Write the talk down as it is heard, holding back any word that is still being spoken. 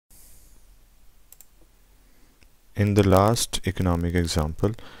In the last economic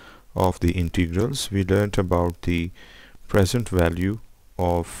example of the integrals, we learnt about the present value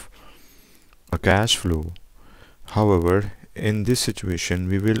of a cash flow. However, in this situation,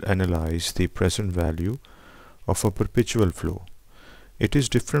 we will analyze the present value of a perpetual flow. It is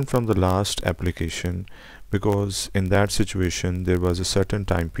different from the last application because in that situation there was a certain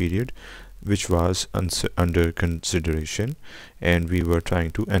time period which was under consideration, and we were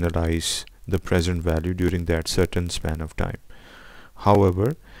trying to analyze the present value during that certain span of time.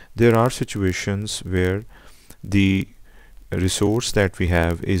 However, there are situations where the resource that we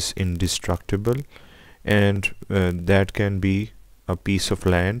have is indestructible, and that can be a piece of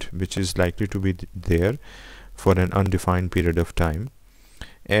land which is likely to be there for an undefined period of time.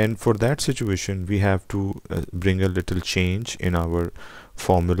 And for that situation we have to bring a little change in our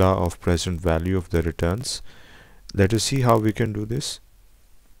formula of present value of the returns. Let us see how we can do this.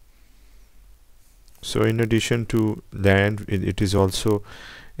 So in addition to land, it is also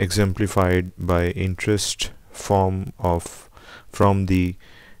exemplified by interest form from the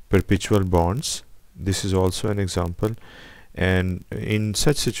perpetual bonds. This is also an example, and in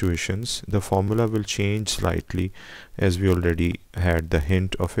such situations the formula will change slightly, as we already had the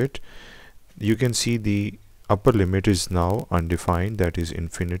hint of it. You can see the upper limit is now undefined, that is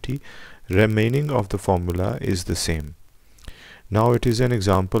infinity. Remaining of the formula is the same. Now it is an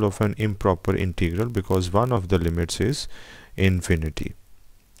example of an improper integral because one of the limits is infinity.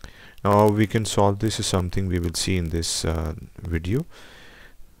 Now we can solve this, is something we will see in this video.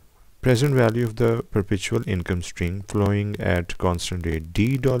 Present value of the perpetual income stream flowing at constant rate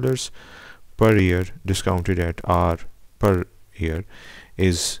D dollars per year discounted at R per year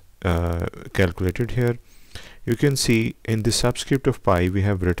is calculated here. You can see in the subscript of pi we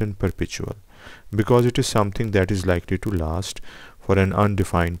have written perpetual because it is something that is likely to last for an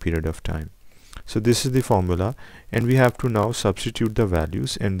undefined period of time. So this is the formula, and we have to now substitute the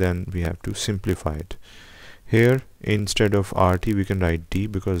values and then we have to simplify it. Here instead of RT we can write D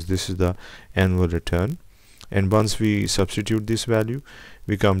because this is the annual return, and once we substitute this value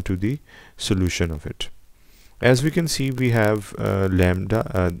we come to the solution of it. As we can see, we have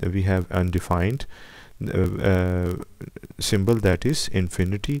lambda, we have undefined symbol, that is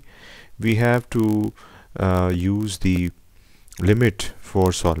infinity. We have to use the limit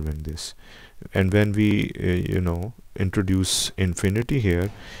for solving this, and when we introduce infinity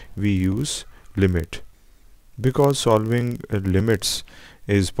here we use limit because solving limits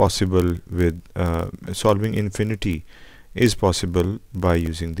is possible with solving infinity is possible by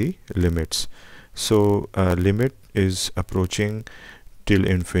using the limits. So limit is approaching till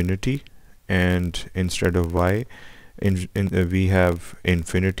infinity, and instead of y we have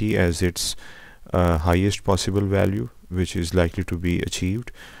infinity as its highest possible value which is likely to be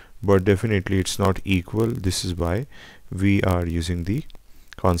achieved, but definitely it's not equal. This is why we are using the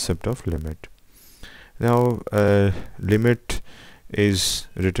concept of limit. Now limit is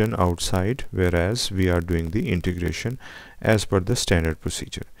written outside, whereas we are doing the integration as per the standard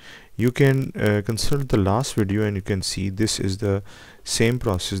procedure. You can consult the last video and you can see this is the same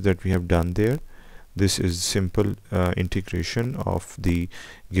process that we have done there. This is simple integration of the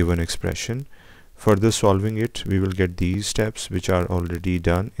given expression. Further solving it, we will get these steps which are already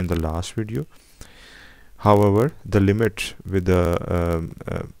done in the last video. However, the limit with the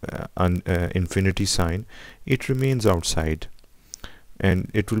infinity sign, it remains outside and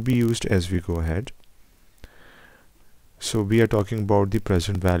it will be used as we go ahead. So we are talking about the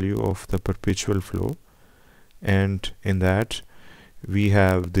present value of the perpetual flow, and in that we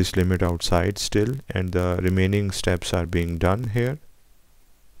have this limit outside still, and the remaining steps are being done here.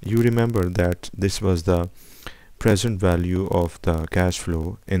 You remember that this was the present value of the cash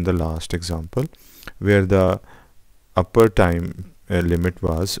flow in the last example, where the upper time limit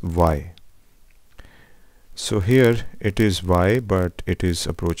was y. So here it is y, but it is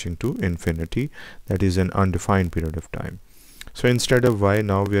approaching to infinity, that is an undefined period of time. So instead of y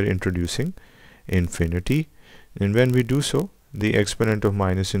now we are introducing infinity, and when we do so the exponent of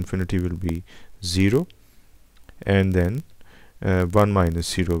minus infinity will be 0, and then 1 minus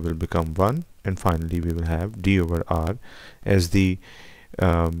 0 will become 1, and finally we will have d over r as the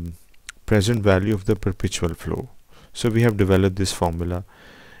present value of the perpetual flow. So we have developed this formula,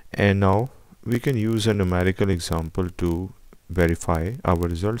 and now we can use a numerical example to verify our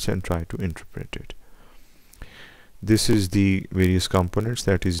results and try to interpret it. This is the various components,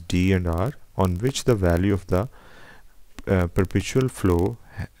 that is d and r, on which the value of the perpetual flow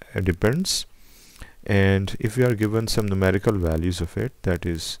depends. And if we are given some numerical values of it, that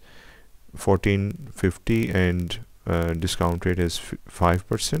is 1450 and discount rate is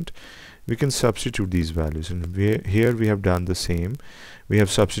 5%, we can substitute these values, and here we have done the same. We have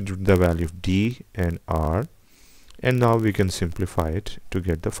substituted the value of d and r, and now we can simplify it to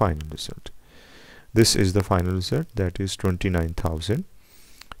get the final result. This is the final result, that is 29,000.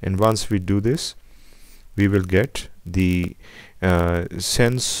 And once we do this, we will get the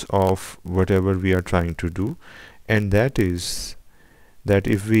sense of whatever we are trying to do, and that is that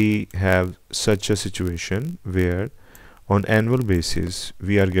if we have such a situation where on annual basis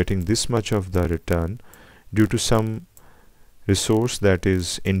we are getting this much of the return due to some resource that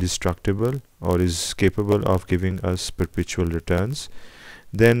is indestructible or is capable of giving us perpetual returns,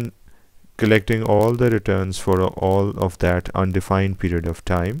 then collecting all the returns for all of that undefined period of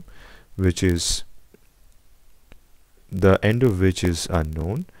time, which is the end of which is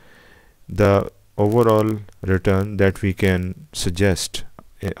unknown, the overall return that we can suggest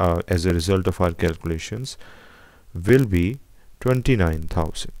as a result of our calculations will be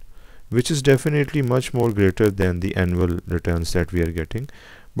 29,000, which is definitely much more greater than the annual returns that we are getting.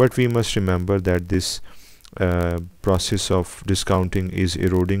 But we must remember that this process of discounting is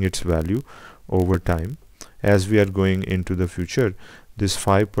eroding its value over time. As we are going into the future, this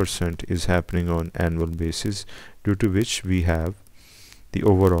 5% is happening on annual basis, due to which we have the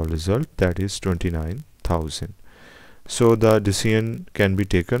overall result, that is 29,000. So the decision can be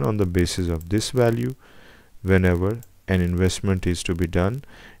taken on the basis of this value whenever an investment is to be done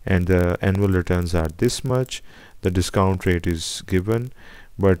and the annual returns are this much, the discount rate is given,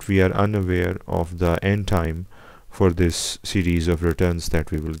 but we are unaware of the end time for this series of returns that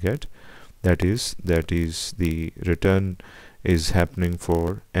we will get. That is the return is happening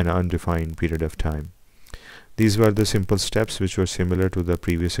for an undefined period of time. These were the simple steps which were similar to the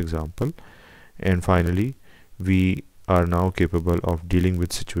previous example, and finally we are now capable of dealing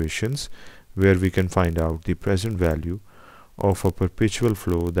with situations where we can find out the present value of a perpetual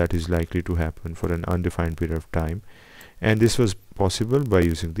flow that is likely to happen for an undefined period of time, and this was possible by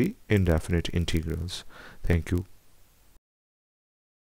using the indefinite integrals. Thank you.